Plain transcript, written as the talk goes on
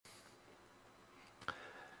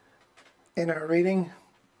In our reading,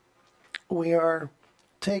 we are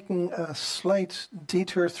taking a slight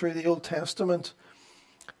detour through the Old Testament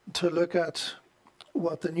to look at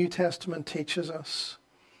what the New Testament teaches us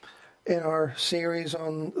in our series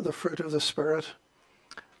on the fruit of the Spirit.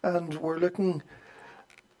 And we're looking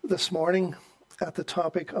this morning at the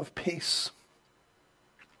topic of peace.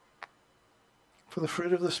 For the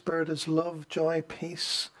fruit of the Spirit is love, joy,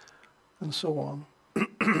 peace, and so on.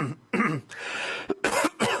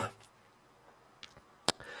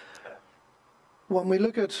 When we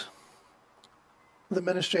look at the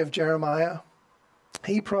ministry of Jeremiah,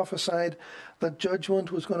 he prophesied that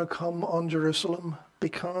judgment was going to come on Jerusalem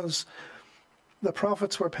because the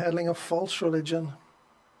prophets were peddling a false religion.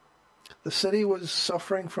 The city was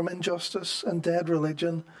suffering from injustice and dead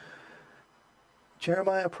religion.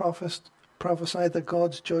 Jeremiah prophesied that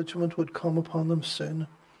God's judgment would come upon them soon.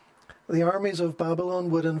 The armies of Babylon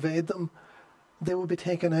would invade them. They would be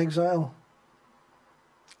taken exile.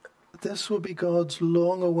 This would be God's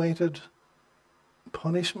long-awaited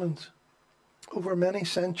punishment. Over many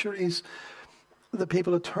centuries, the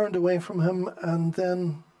people had turned away from him, and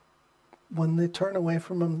then when they turn away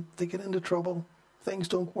from him, they get into trouble. Things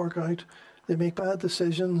don't work out. They make bad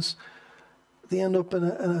decisions. They end up in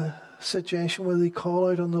a situation where they call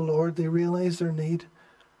out on the Lord. They realize their need.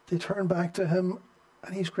 They turn back to him,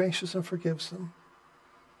 and he's gracious and forgives them.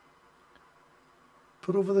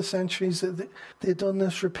 But over the centuries, they'd done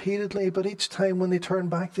this repeatedly, but each time when they turned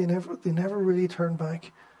back, they never really turned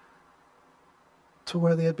back to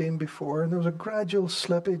where they had been before. And there was a gradual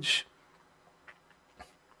slippage.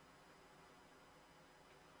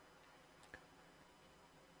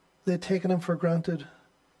 They'd taken him for granted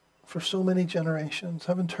for so many generations,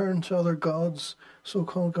 having turned to other gods,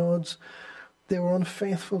 so-called gods. They were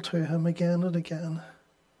unfaithful to him again and again.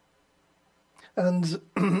 And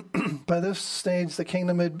by this stage, the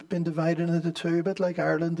kingdom had been divided into two, a bit like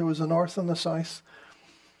Ireland. There was a north and a south.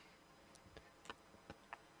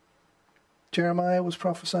 Jeremiah was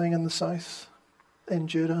prophesying in the south, in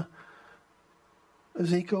Judah.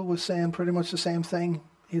 Ezekiel was saying pretty much the same thing.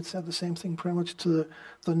 He had said the same thing pretty much to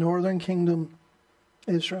the northern kingdom,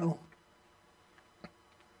 Israel.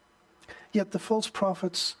 Yet the false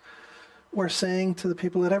prophets were saying to the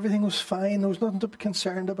people that everything was fine. There was nothing to be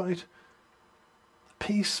concerned about.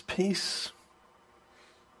 Peace, peace.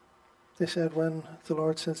 They said when the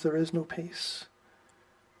Lord says there is no peace.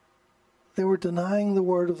 They were denying the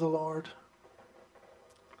word of the Lord.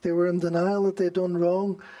 They were in denial that they had done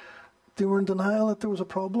wrong. They were in denial that there was a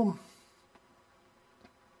problem.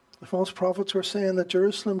 The false prophets were saying that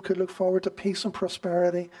Jerusalem could look forward to peace and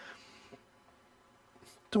prosperity.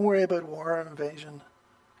 Don't worry about war and invasion.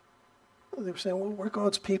 They were saying, well, we're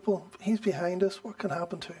God's people. He's behind us. What can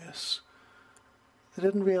happen to us? They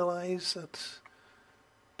didn't realize that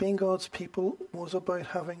being God's people was about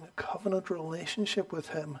having a covenant relationship with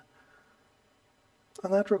him.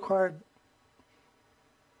 And that required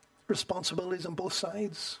responsibilities on both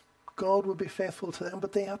sides. God would be faithful to them,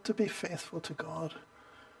 but they had to be faithful to God.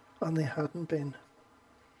 And they hadn't been.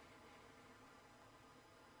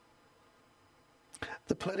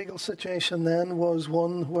 The political situation then was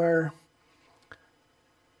one where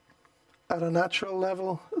at a natural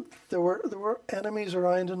level, there were enemies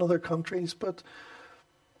around in other countries, but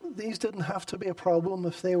these didn't have to be a problem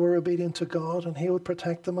if they were obedient to God, and he would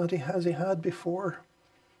protect them as he had before.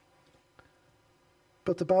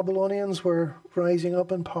 But the Babylonians were rising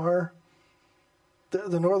up in power.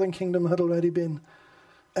 The northern kingdom had already been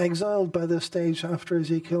exiled by this stage after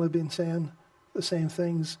Ezekiel had been saying the same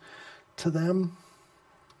things to them.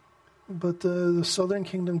 But the southern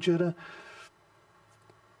kingdom, Judah,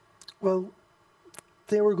 well,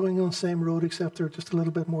 they were going on the same road, except they were just a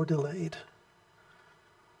little bit more delayed.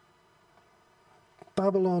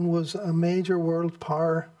 Babylon was a major world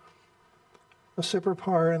power, a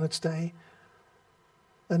superpower in its day,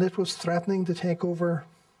 and it was threatening to take over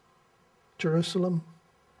Jerusalem.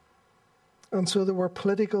 And so there were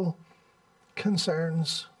political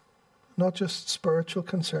concerns, not just spiritual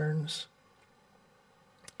concerns.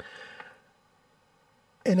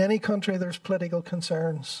 In any country, there's political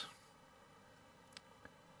concerns.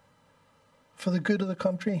 For the good of the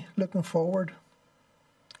country, looking forward.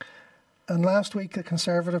 And last week, the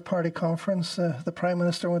Conservative Party conference, the Prime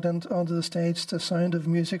Minister went onto the stage to sound of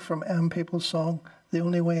music from M People's song, The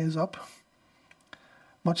Only Way Is Up,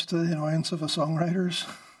 much to the annoyance of the songwriters.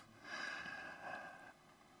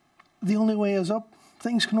 The only way is up.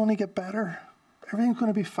 Things can only get better. Everything's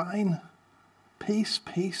going to be fine. Peace,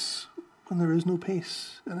 peace, when there is no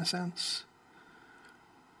peace, in a sense.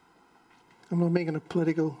 I'm not making a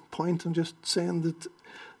political point. I'm just saying that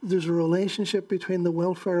there's a relationship between the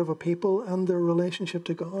welfare of a people and their relationship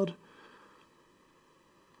to God.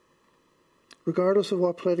 Regardless of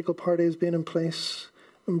what political party has been in place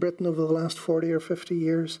in Britain over the last 40 or 50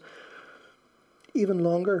 years, even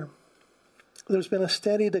longer, there's been a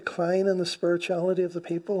steady decline in the spirituality of the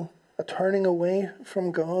people, a turning away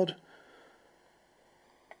from God.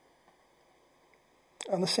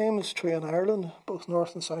 And the same is true in Ireland, both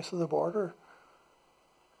north and south of the border.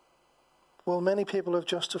 While many people have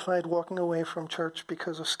justified walking away from church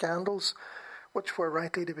because of scandals, which were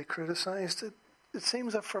rightly to be criticised, it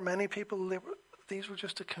seems that for many people these were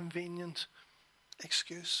just a convenient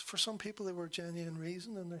excuse. For some people they were genuine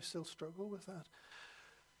reason, and they still struggle with that.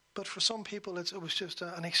 But for some people it was just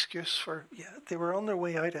an excuse for, they were on their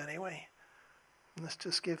way out anyway. And this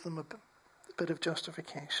just gave them a bit of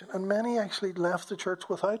justification. And many actually left the church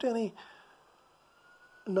without any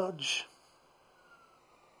nudge.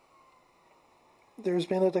 There's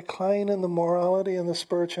been a decline in the morality and the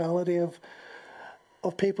spirituality of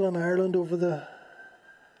people in Ireland over the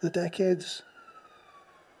decades.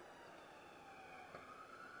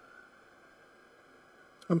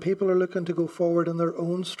 And people are looking to go forward in their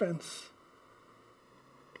own strength,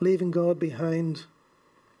 leaving God behind.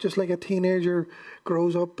 Just like a teenager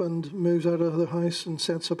grows up and moves out of the house and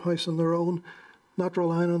sets up house on their own, not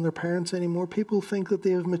relying on their parents anymore, people think that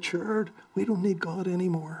they have matured. We don't need God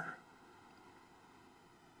anymore.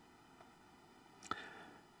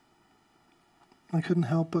 I couldn't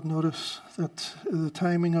help but notice that the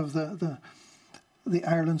timing of the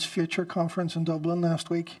Ireland's Future conference in Dublin last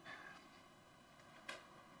week,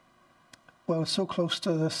 well, it's so close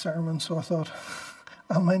to this sermon, so I thought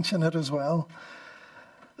I'll mention it as well.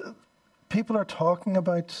 People are talking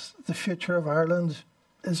about the future of Ireland.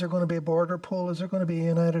 Is there going to be a border poll? Is there going to be a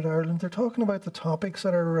united Ireland? They're talking about the topics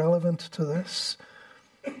that are relevant to this.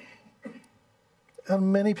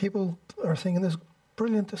 And many people are thinking, this is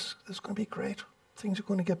brilliant, this is going to be great. Things are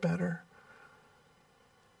going to get better.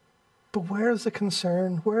 But where is the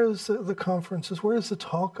concern? Where is the conferences? Where is the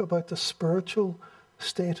talk about the spiritual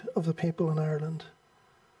state of the people in Ireland?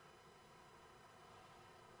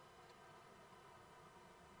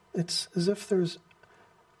 It's as if there's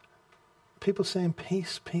people saying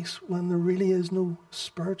peace, peace, when there really is no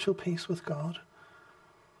spiritual peace with God.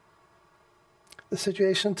 The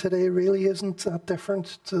situation today really isn't that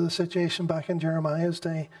different to the situation back in Jeremiah's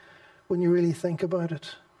day, when you really think about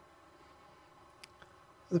it.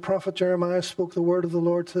 The prophet Jeremiah spoke the word of the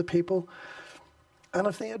Lord to the people, and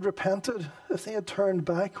if they had repented, if they had turned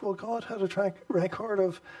back, well, God had a track record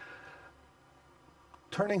of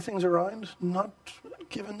turning things around, not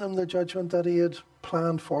giving them the judgment that he had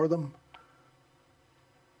planned for them.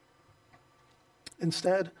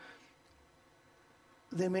 Instead,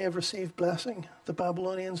 they may have received blessing. The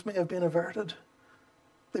Babylonians may have been averted.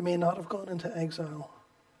 They may not have gone into exile.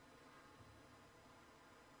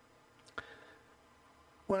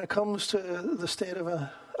 When it comes to the state of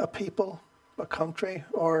a people, a country,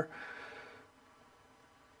 or,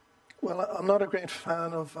 well, I'm not a great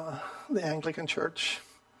fan of the Anglican Church,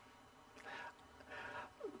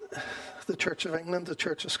 the Church of England, the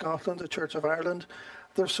Church of Scotland, the Church of Ireland.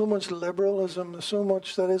 There's so much liberalism, there's so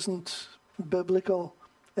much that isn't biblical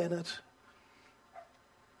in it.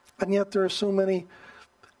 And yet there are so many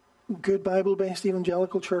good Bible-based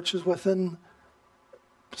evangelical churches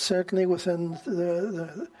certainly within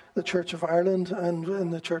the Church of Ireland and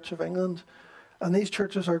in the Church of England. And these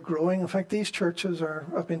churches are growing. In fact, these churches are,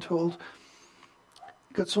 I've been told,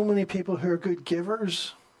 got so many people who are good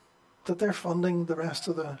givers that they're funding the rest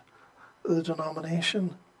of the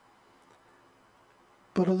denomination.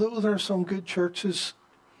 But although there are some good churches,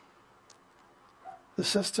 the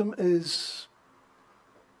system is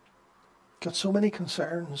got so many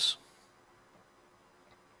concerns.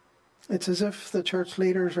 It's as if the church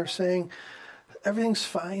leaders are saying, everything's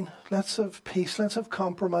fine, let's have peace, let's have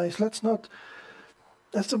compromise, let's not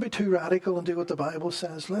be too radical and do what the Bible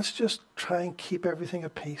says. Let's just try and keep everything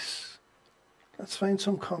at peace. Let's find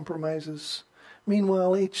some compromises.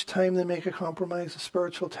 Meanwhile, each time they make a compromise, the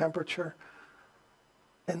spiritual temperature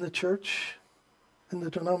in the church, in the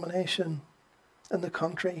denomination, in the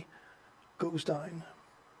country goes down.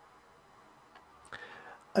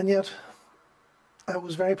 And yet, I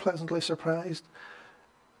was very pleasantly surprised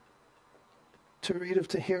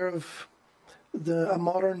to hear of a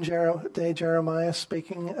modern day Jeremiah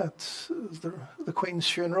speaking at the Queen's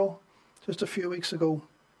funeral just a few weeks ago.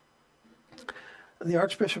 The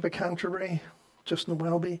Archbishop of Canterbury, Justin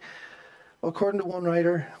Welby, according to one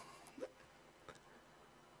writer,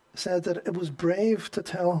 said that it was brave to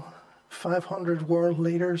tell 500 world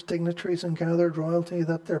leaders, dignitaries and gathered royalty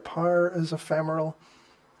that their power is ephemeral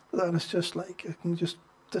that is just like it can just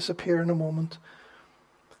disappear in a moment,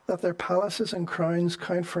 that their palaces and crowns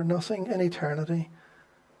count for nothing in eternity,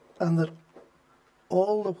 and that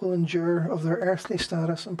all that will endure of their earthly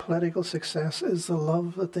status and political success is the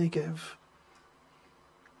love that they give.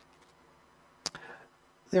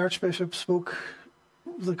 The Archbishop spoke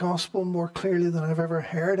the gospel more clearly than I've ever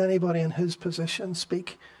heard anybody in his position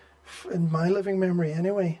speak, in my living memory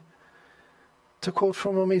anyway. To quote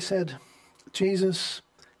from him, he said, Jesus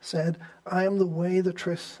said, "I am the way, the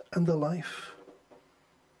truth, and the life."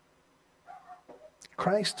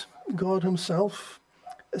 Christ, God himself,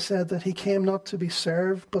 said that he came not to be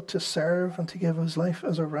served, but to serve and to give his life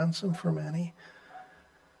as a ransom for many.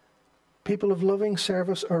 People of loving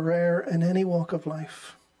service are rare in any walk of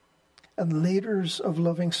life, and leaders of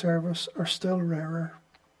loving service are still rarer.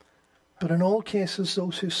 But in all cases,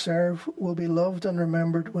 those who serve will be loved and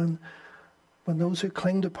remembered when those who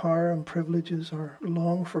cling to power and privileges are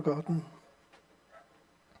long forgotten.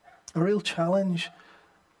 A real challenge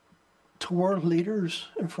to world leaders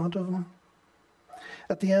in front of him.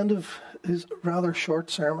 At the end of his rather short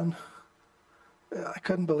sermon, I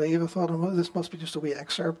couldn't believe, I thought, well, this must be just a wee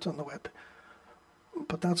excerpt on the web.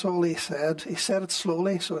 But that's all he said. He said it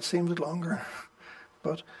slowly, so it seemed longer.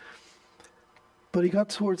 But he got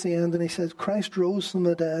towards the end and he said, Christ rose from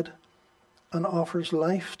the dead and offers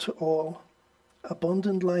life to all,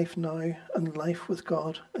 abundant life now and life with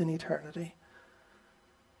God in eternity.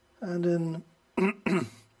 And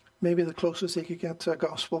in maybe the closest he could get to a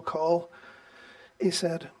gospel call, he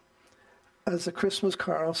said, as the Christmas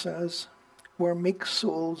carol says, where meek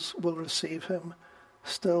souls will receive him,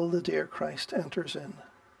 still the dear Christ enters in.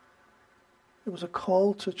 It was a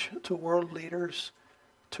call to world leaders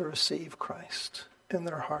to receive Christ in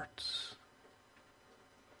their hearts.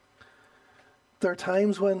 There are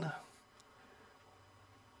times when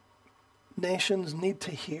nations need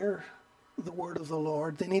to hear the word of the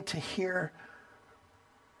Lord. They need to hear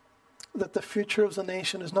that the future of the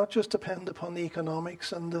nation is not just dependent upon the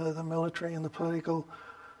economics and the military and the political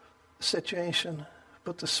situation,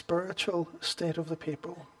 but the spiritual state of the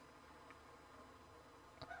people.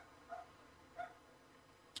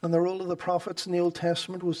 And the role of the prophets in the Old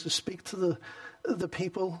Testament was to speak to the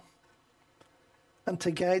people and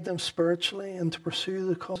to guide them spiritually and to pursue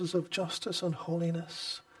the causes of justice and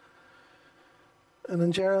holiness. And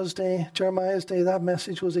in Jeremiah's day, that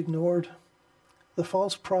message was ignored. The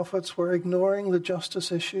false prophets were ignoring the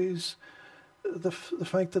justice issues, the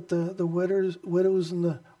fact that the widows and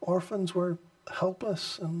the orphans were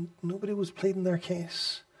helpless and nobody was pleading their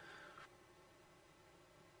case.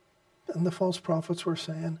 And the false prophets were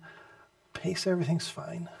saying, peace, everything's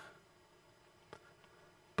fine.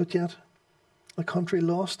 But yet, the country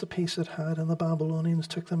lost the peace it had and the Babylonians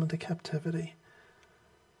took them into captivity.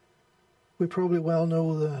 We probably well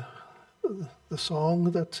know the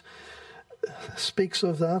song that speaks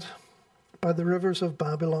of that. By the rivers of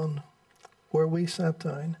Babylon, where we sat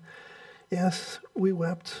down. Yes, we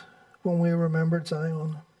wept when we remembered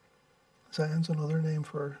Zion. Zion's another name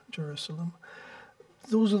for Jerusalem.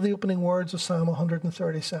 Those are the opening words of Psalm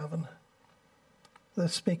 137 that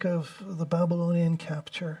speak of the Babylonian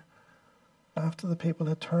capture after the people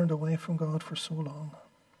had turned away from God for so long.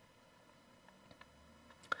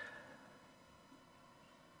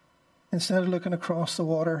 Instead of looking across the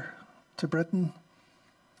water to Britain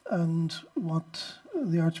and what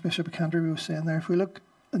the Archbishop of Canterbury was saying there, if we look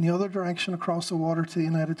in the other direction across the water to the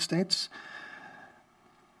United States,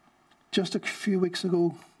 just a few weeks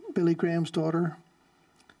ago, Billy Graham's daughter,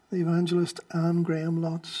 the evangelist Anne Graham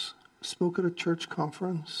Lotz, spoke at a church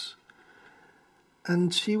conference,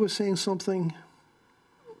 and she was saying something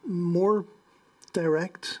more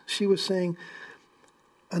direct. She was saying,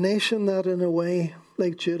 a nation that in a way,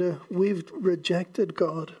 like Judah, we've rejected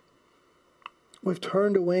God. We've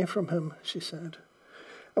turned away from him, she said.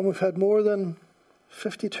 And we've had more than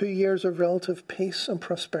 52 years of relative peace and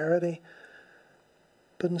prosperity.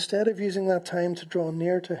 But instead of using that time to draw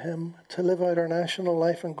near to him, to live out our national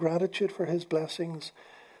life in gratitude for his blessings,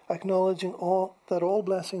 acknowledging that all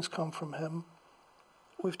blessings come from him,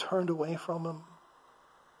 we've turned away from him.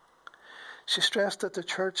 She stressed that the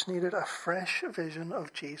church needed a fresh vision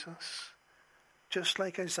of Jesus, just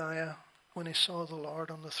like Isaiah when he saw the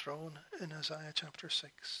Lord on the throne in Isaiah chapter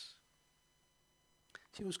 6.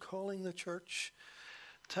 He was calling the church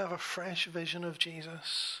to have a fresh vision of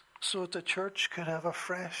Jesus so that the church could have a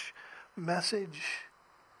fresh message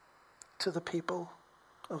to the people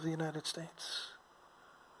of the United States.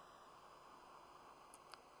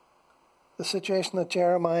 The situation that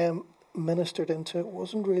Jeremiah ministered into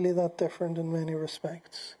wasn't really that different in many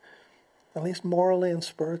respects, at least morally and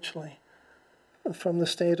spiritually. from the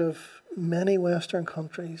state of many Western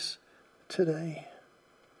countries today.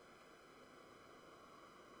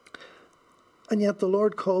 And yet the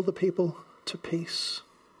Lord called the people to peace.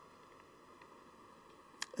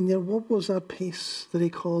 And yet what was that peace that he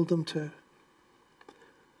called them to?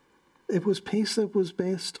 It was peace that was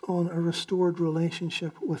based on a restored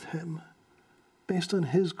relationship with him, based on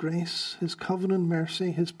his grace, his covenant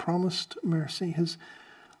mercy, his promised mercy, his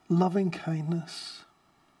loving kindness.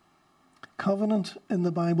 Covenant in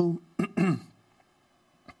the Bible,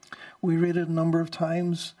 we read it a number of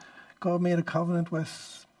times. God made a covenant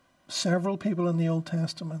with several people in the Old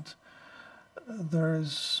Testament.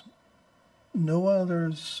 There's Noah,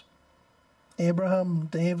 there's Abraham,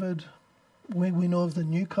 David. We know of the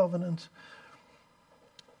New Covenant.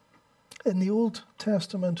 In the Old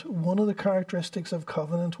Testament, one of the characteristics of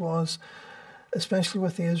covenant was, especially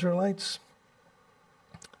with the Israelites,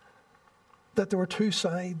 that there were two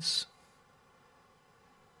sides.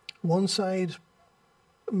 One side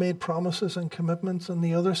made promises and commitments, and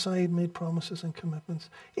the other side made promises and commitments.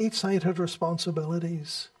 Each side had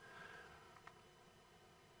responsibilities.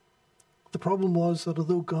 The problem was that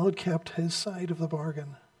although God kept his side of the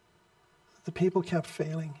bargain, the people kept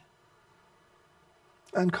failing.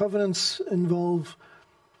 And covenants involve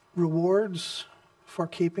rewards for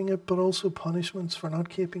keeping it, but also punishments for not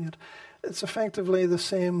keeping it. It's effectively the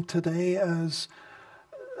same today as,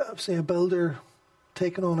 say, a builder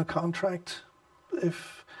taking on a contract.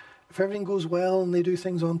 If everything goes well and they do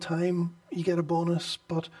things on time, you get a bonus.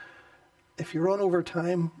 But if you run over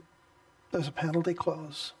time, there's a penalty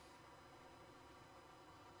clause.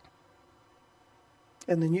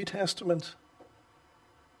 In the New Testament,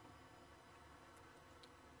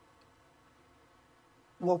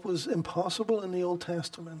 what was impossible in the Old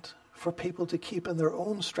Testament for people to keep in their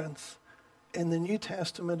own strength, in the New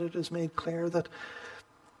Testament it is made clear that,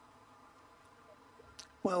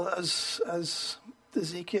 well, as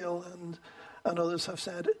Ezekiel and others have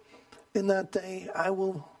said, in that day I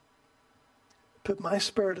will put my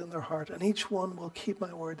spirit in their heart, and each one will keep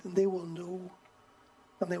my word, and they will know,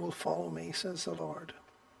 and they will follow me, says the Lord.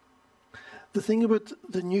 The thing about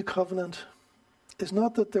the New Covenant is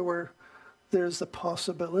not that there's the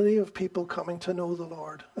possibility of people coming to know the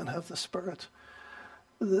Lord and have the Spirit.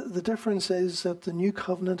 The difference is that the New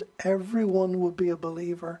Covenant, everyone will be a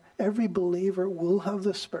believer. Every believer will have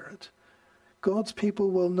the Spirit. God's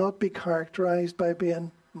people will not be characterized by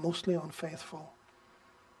being mostly unfaithful.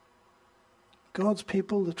 God's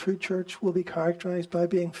people, the true church, will be characterized by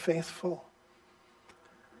being faithful.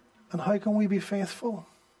 And how can we be faithful?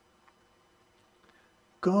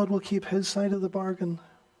 God will keep his side of the bargain.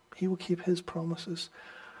 He will keep his promises.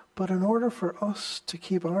 But in order for us to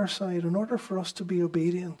keep our side, in order for us to be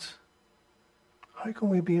obedient, how can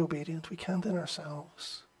we be obedient? We can't in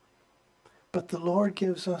ourselves. But the Lord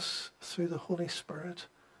gives us, through the Holy Spirit,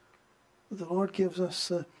 the Lord gives us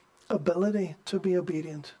the ability to be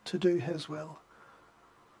obedient, to do his will.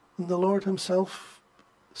 And the Lord himself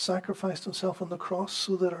sacrificed himself on the cross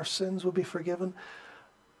so that our sins will be forgiven.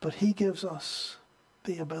 But he gives us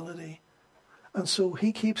the ability. And so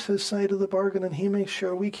he keeps his side of the bargain, and he makes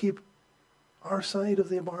sure we keep our side of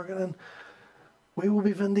the bargain, and we will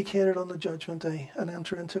be vindicated on the judgment day and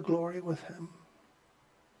enter into glory with him.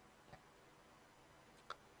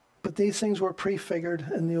 But these things were prefigured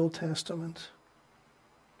in the Old Testament.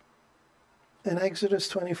 In Exodus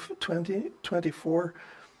 24,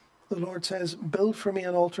 the Lord says, "Build for me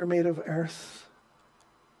an altar made of earth,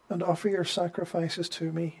 and offer your sacrifices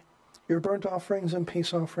to me, your burnt offerings and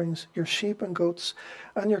peace offerings, your sheep and goats,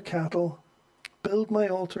 and your cattle. Build my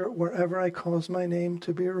altar wherever I cause my name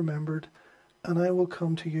to be remembered, and I will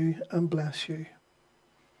come to you and bless you."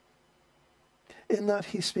 In that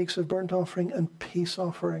he speaks of burnt offering and peace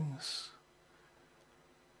offerings.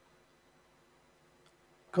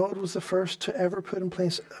 God was the first to ever put in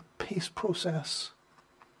place a peace process.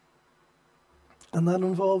 And that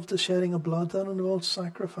involved the shedding of blood, that involved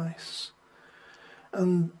sacrifice.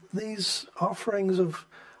 And these offerings of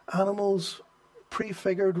animals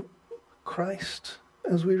prefigured Christ,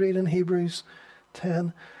 as we read in Hebrews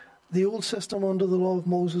 10. The old system under the law of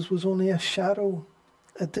Moses was only a shadow,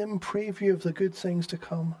 a dim preview of the good things to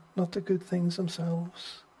come, not the good things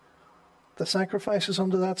themselves. The sacrifices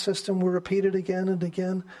under that system were repeated again and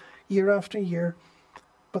again, year after year,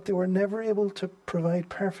 but they were never able to provide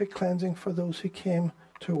perfect cleansing for those who came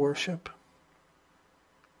to worship.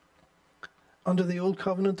 Under the Old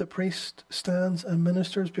Covenant, the priest stands and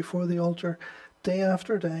ministers before the altar day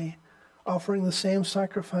after day, offering the same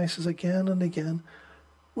sacrifices again and again,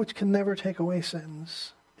 which can never take away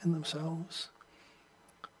sins in themselves.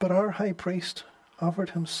 But our high priest,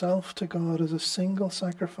 offered himself to God as a single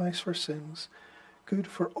sacrifice for sins, good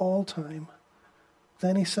for all time.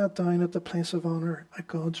 Then he sat down at the place of honor at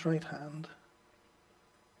God's right hand.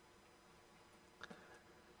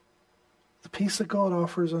 The peace that God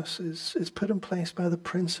offers us is put in place by the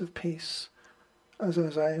Prince of Peace, as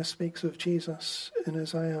Isaiah speaks of Jesus in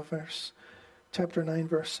Isaiah chapter 9,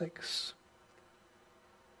 verse 6.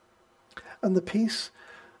 And the peace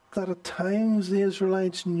that at times the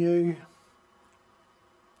Israelites knew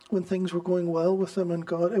when things were going well with them and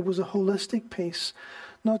God, it was a holistic peace,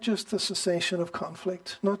 not just the cessation of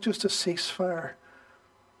conflict, not just a ceasefire,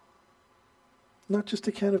 not just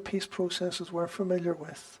the kind of peace processes we're familiar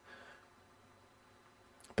with,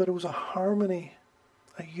 but it was a harmony,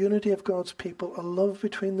 a unity of God's people, a love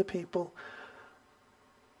between the people,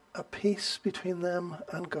 a peace between them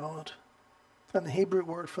and God. And the Hebrew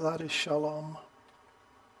word for that is shalom.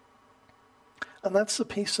 And that's the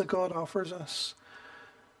peace that God offers us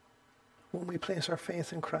when we place our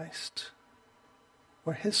faith in Christ,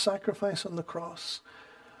 where his sacrifice on the cross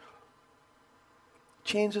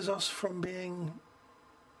changes us from being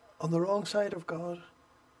on the wrong side of God,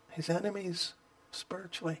 his enemies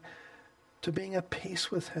spiritually, to being at peace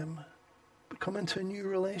with him, come into a new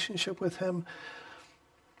relationship with him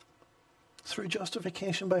through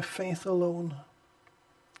justification by faith alone.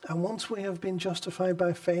 And once we have been justified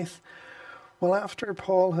by faith, well, after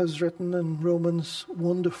Paul has written in Romans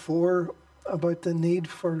 1-4 about the need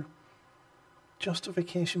for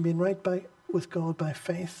justification, being right with God by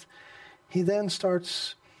faith, he then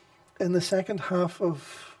starts in the second half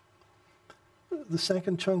of the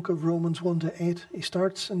second chunk of Romans 1-8. He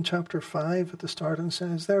starts in chapter 5 at the start and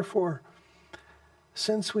says, "Therefore,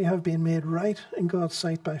 since we have been made right in God's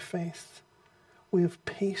sight by faith, we have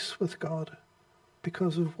peace with God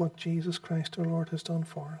because of what Jesus Christ our Lord has done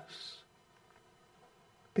for us."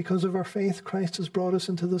 Because of our faith, Christ has brought us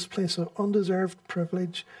into this place of undeserved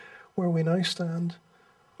privilege where we now stand,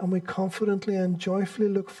 and we confidently and joyfully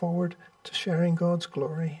look forward to sharing God's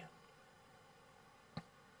glory.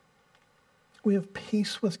 We have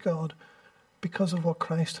peace with God because of what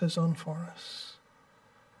Christ has done for us.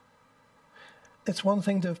 It's one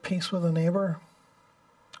thing to have peace with a neighbour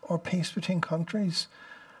or peace between countries,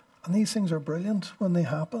 and these things are brilliant when they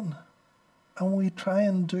happen. And we try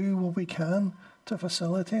and do what we can to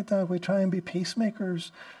facilitate that. We try and be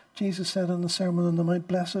peacemakers. Jesus said in the Sermon on the Mount,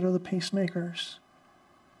 "Blessed are the peacemakers."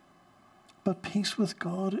 But peace with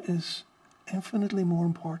God is infinitely more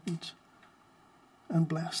important and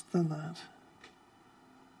blessed than that.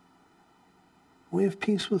 We have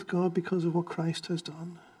peace with God because of what Christ has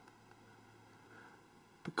done.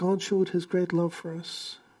 But God showed his great love for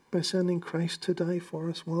us by sending Christ to die for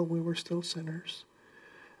us while we were still sinners.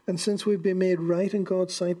 And since we've been made right in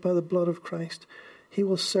God's sight by the blood of Christ, he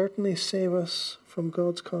will certainly save us from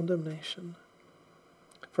God's condemnation.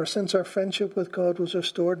 For since our friendship with God was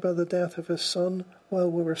restored by the death of his Son while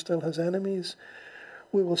we were still his enemies,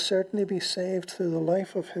 we will certainly be saved through the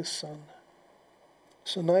life of his Son.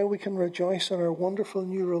 So now we can rejoice in our wonderful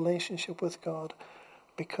new relationship with God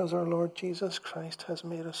because our Lord Jesus Christ has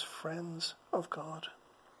made us friends of God.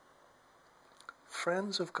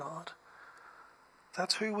 Friends of God.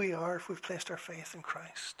 That's who we are if we've placed our faith in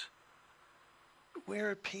Christ.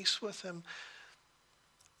 We're at peace with him.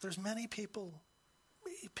 There's many people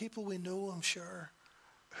we know, I'm sure,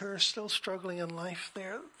 who are still struggling in life.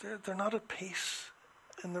 They're not at peace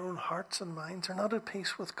in their own hearts and minds. They're not at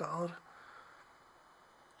peace with God.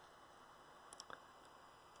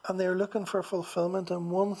 And they're looking for fulfillment in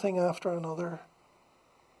one thing after another.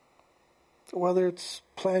 Whether it's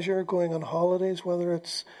pleasure, going on holidays, whether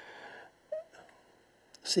it's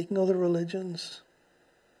seeking other religions,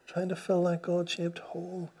 trying to fill that God-shaped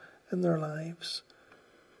hole in their lives.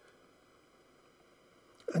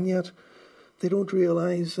 And yet, they don't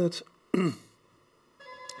realize that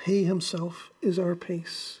he himself is our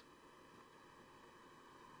peace.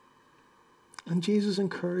 And Jesus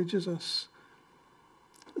encourages us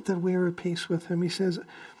that we are at peace with him. He says,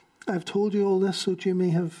 "I've told you all this so that you may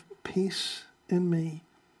have peace in me."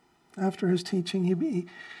 After his teaching,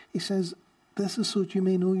 he says, "This is so that you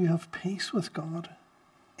may know you have peace with God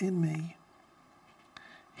in me.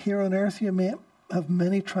 Here on earth you may have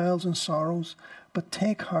many trials and sorrows, but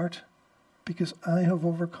take heart, because I have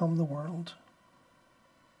overcome the world."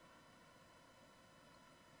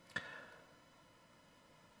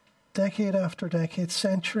 Decade after decade,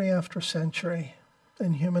 century after century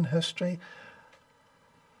in human history,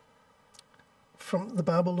 from the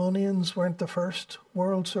Babylonians weren't the first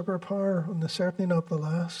world superpower, and they're certainly not the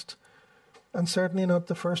last, and certainly not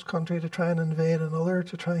the first country to try and invade another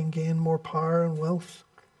to try and gain more power and wealth.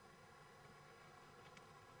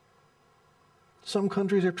 Some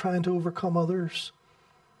countries are trying to overcome others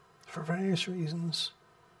for various reasons.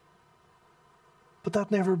 But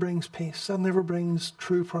that never brings peace. That never brings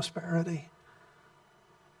true prosperity.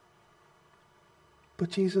 But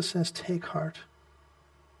Jesus says, take heart.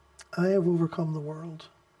 I have overcome the world.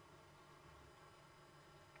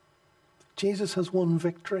 Jesus has won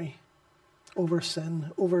victory over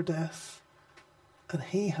sin, over death, and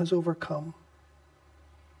he has overcome.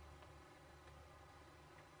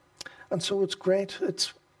 And so it's great,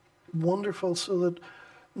 it's wonderful, so that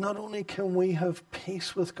not only can we have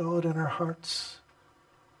peace with God in our hearts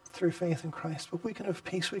through faith in Christ, but we can have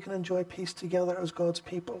peace, we can enjoy peace together as God's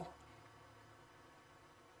people.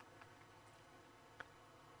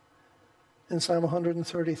 In Psalm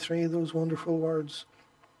 133, those wonderful words.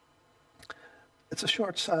 It's a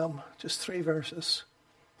short psalm, just 3 verses.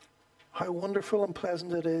 How wonderful and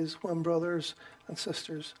pleasant it is when brothers and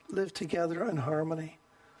sisters live together in harmony.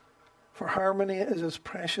 For harmony is as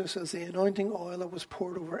precious as the anointing oil that was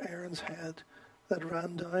poured over Aaron's head, that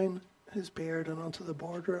ran down his beard and onto the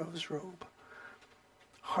border of his robe.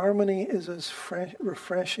 Harmony is as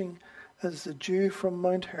refreshing as the dew from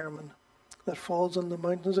Mount Hermon that falls on the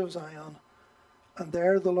mountains of Zion. And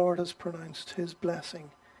there the Lord has pronounced his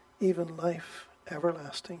blessing, even life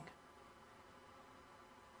everlasting.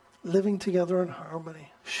 Living together in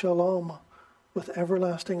harmony, shalom, with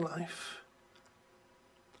everlasting life.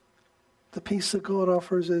 The peace that God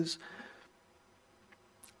offers is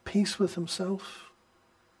peace with himself,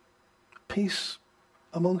 peace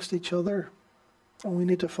amongst each other, and we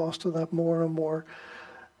need to foster that more and more,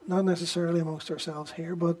 not necessarily amongst ourselves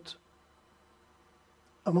here, but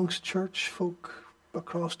amongst church folk,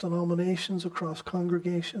 across denominations, across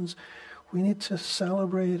congregations. We need to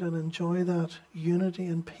celebrate and enjoy that unity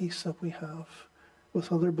and peace that we have with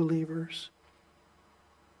other believers.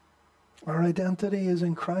 Our identity is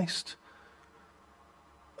in Christ,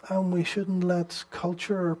 and we shouldn't let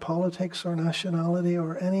culture or politics or nationality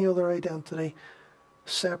or any other identity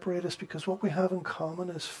separate us, because what we have in common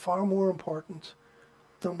is far more important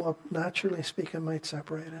than what, naturally speaking, might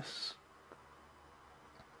separate us.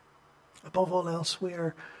 Above all else,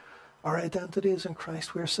 our identity is in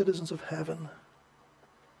Christ. We are citizens of heaven.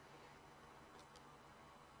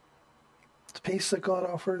 The peace that God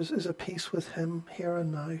offers is a peace with him here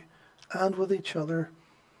and now, and with each other,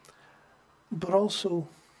 but also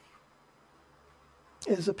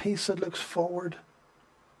is a peace that looks forward.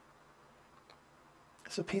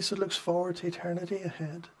 It's a peace that looks forward to eternity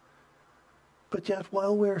ahead. But yet,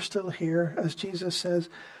 while we're still here, as Jesus says,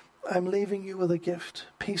 I'm leaving you with a gift,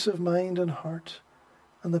 peace of mind and heart.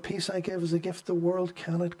 And the peace I give is a gift the world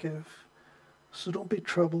cannot give. So don't be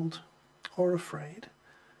troubled or afraid.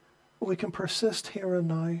 We can persist here and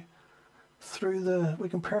now. We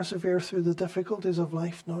can persevere through the difficulties of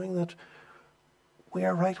life, knowing that we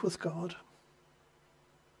are right with God.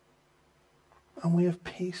 And we have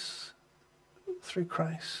peace through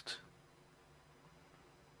Christ.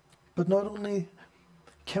 But not only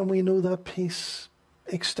can we know that peace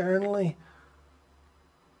externally,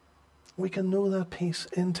 we can know that peace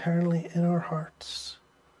internally in our hearts.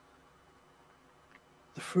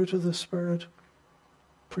 The fruit of the Spirit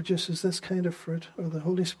produces this kind of fruit, or the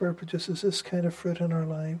Holy Spirit produces this kind of fruit in our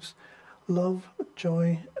lives: love,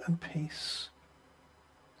 joy, and peace.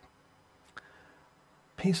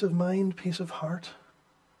 Peace of mind, peace of heart.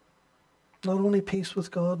 Not only peace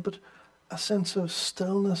with God, but a sense of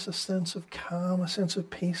stillness, a sense of calm, a sense of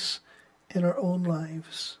peace in our own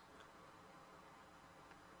lives.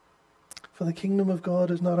 For the kingdom of God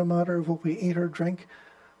is not a matter of what we eat or drink,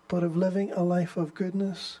 but of living a life of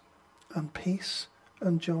goodness and peace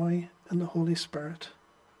and joy in the Holy Spirit.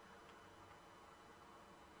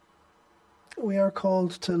 We are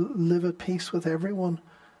called to live at peace with everyone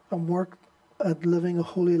and work at living a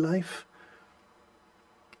holy life.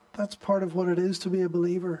 That's part of what it is to be a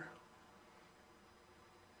believer.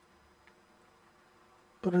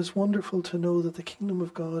 But it's wonderful to know that the kingdom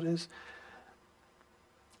of God is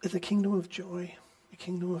a kingdom of joy, a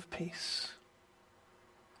kingdom of peace.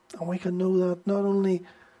 And we can know that not only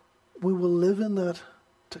we will live in that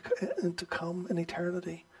to come in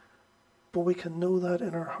eternity, but we can know that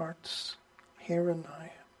in our hearts, here and now.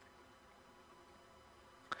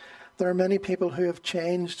 There are many people who have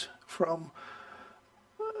changed from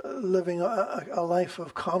living a life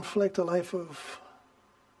of conflict, a life of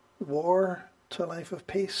war, to a life of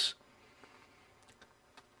peace.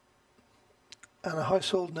 And a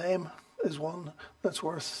household name is one that's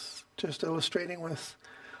worth just illustrating with.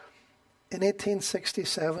 In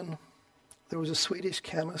 1867, there was a Swedish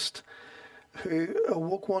chemist who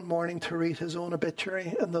awoke one morning to read his own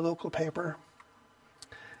obituary in the local paper.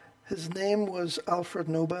 His name was Alfred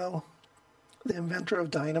Nobel, the inventor of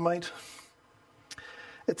dynamite.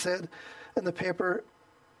 It said in the paper,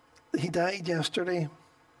 he died yesterday,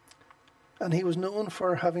 and he was known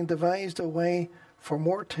for having devised a way for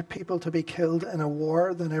more people to be killed in a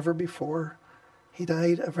war than ever before. He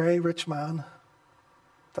died a very rich man.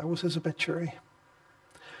 That was his obituary.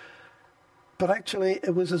 But actually,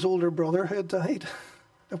 it was his older brother who had died.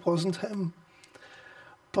 It wasn't him.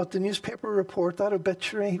 But the newspaper report, that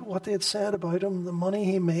obituary, what they had said about him, the money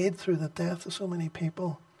he made through the death of so many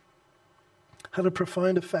people, had a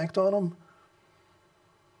profound effect on him.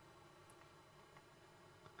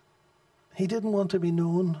 He didn't want to be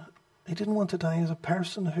known. He didn't want to die as a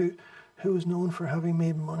person who was known for having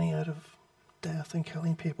made money out of death and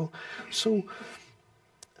killing people. So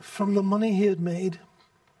from the money he had made,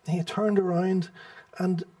 he turned around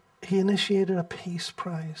and he initiated a peace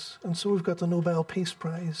prize. And so we've got the Nobel Peace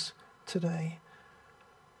Prize today.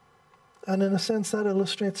 And in a sense, that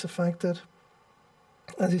illustrates the fact that,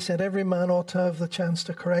 as he said, every man ought to have the chance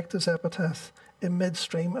to correct his epitaph in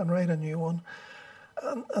midstream and write a new one.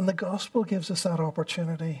 And the gospel gives us that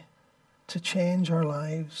opportunity to change our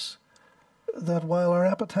lives. That while our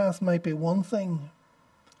epitaph might be one thing,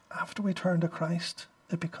 after we turn to Christ,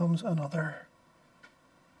 it becomes another.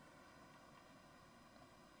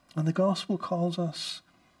 And the gospel calls us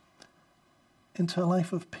into a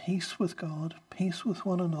life of peace with God, peace with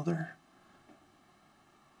one another,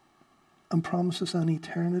 and promises an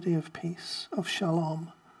eternity of peace, of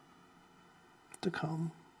shalom, to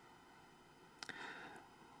come.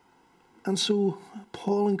 And so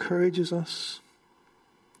Paul encourages us,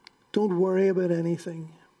 don't worry about anything.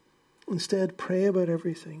 Instead, pray about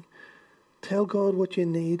everything. Tell God what you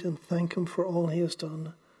need and thank him for all he has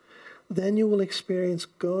done. Then you will experience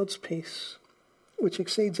God's peace, which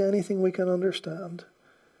exceeds anything we can understand.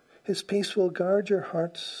 His peace will guard your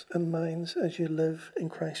hearts and minds as you live in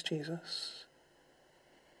Christ Jesus.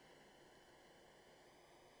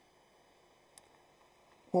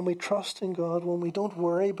 When we trust in God, when we don't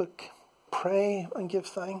worry but pray and give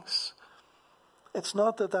thanks, it's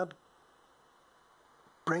not that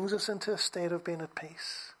brings us into a state of being at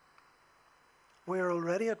peace. We are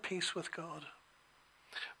already at peace with God,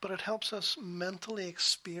 but it helps us mentally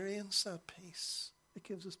experience that peace. It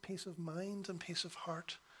gives us peace of mind and peace of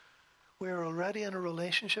heart. We are already in a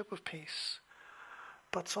relationship of peace,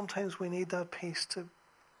 but sometimes we need that peace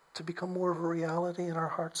to become more of a reality in our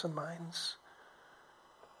hearts and minds.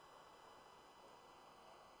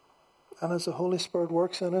 And as the Holy Spirit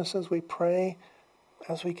works in us, as we pray,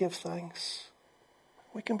 as we give thanks,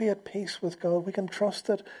 we can be at peace with God. We can trust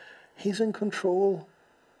that he's in control.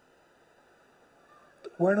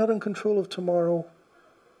 We're not in control of tomorrow,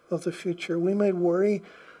 of the future. We might worry.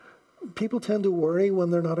 People tend to worry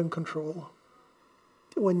when they're not in control.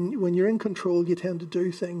 When you're in control, you tend to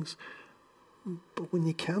do things. But when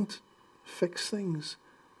you can't fix things,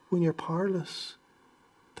 when you're powerless,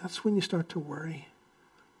 that's when you start to worry.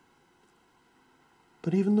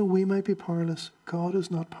 But even though we might be powerless, God is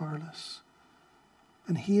not powerless.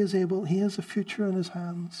 And he is able, he has a future in his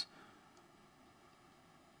hands.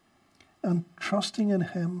 And trusting in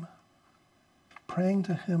him, praying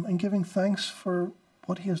to him, and giving thanks for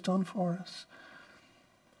what he has done for us,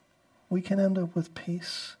 we can end up with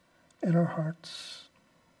peace in our hearts.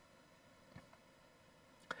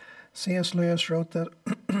 C.S. Lewis wrote that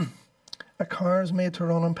a car is made to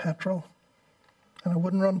run on petrol, and it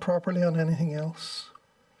wouldn't run properly on anything else.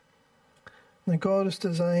 Now God has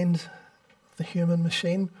designed the human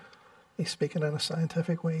machine. He's speaking in a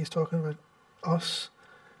scientific way. He's talking about us.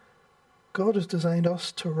 God has designed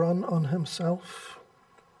us to run on himself.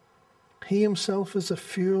 He himself is the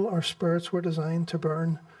fuel our spirits were designed to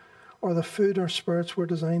burn, or the food our spirits were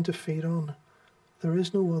designed to feed on. There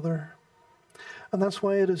is no other. And that's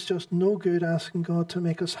why it is just no good asking God to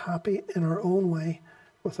make us happy in our own way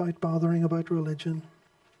without bothering about religion.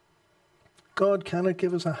 God cannot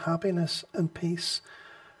give us a happiness and peace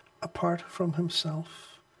apart from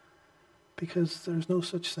himself, because there's no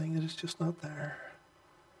such thing. It is just not there.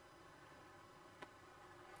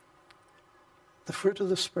 The fruit of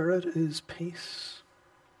the Spirit is peace.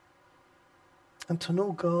 And to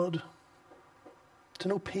know God, to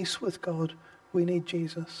know peace with God, we need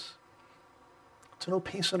Jesus. To know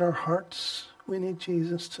peace in our hearts, we need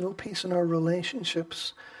Jesus. To know peace in our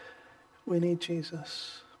relationships, we need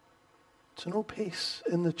Jesus. To know peace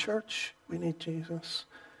in the church, we need Jesus.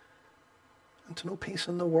 And to know peace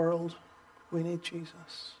in the world, we need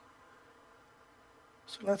Jesus.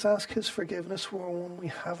 So let's ask his forgiveness for when we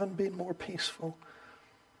haven't been more peaceful.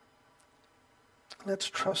 Let's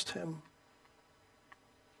trust him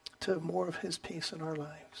to have more of his peace in our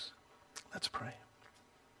lives. Let's pray.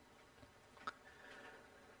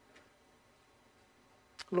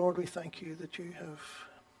 Lord, we thank you that you have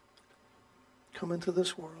come into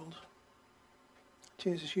this world.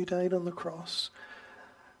 Jesus, you died on the cross,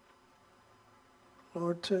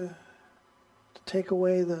 Lord, to take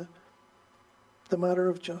away the matter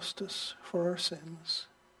of justice for our sins,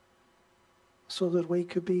 so that we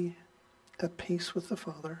could be at peace with the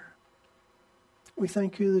Father. We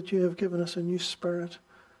thank you that you have given us a new spirit,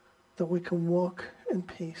 that we can walk in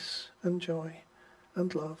peace and joy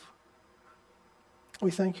and love.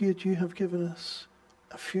 We thank you that you have given us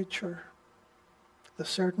a future, the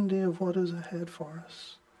certainty of what is ahead for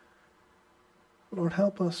us. Lord,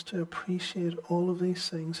 help us to appreciate all of these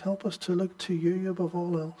things. Help us to look to you above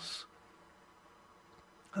all else.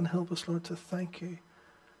 And help us, Lord, to thank you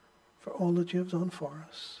for all that you have done for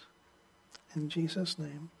us. In Jesus'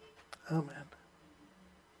 name, amen.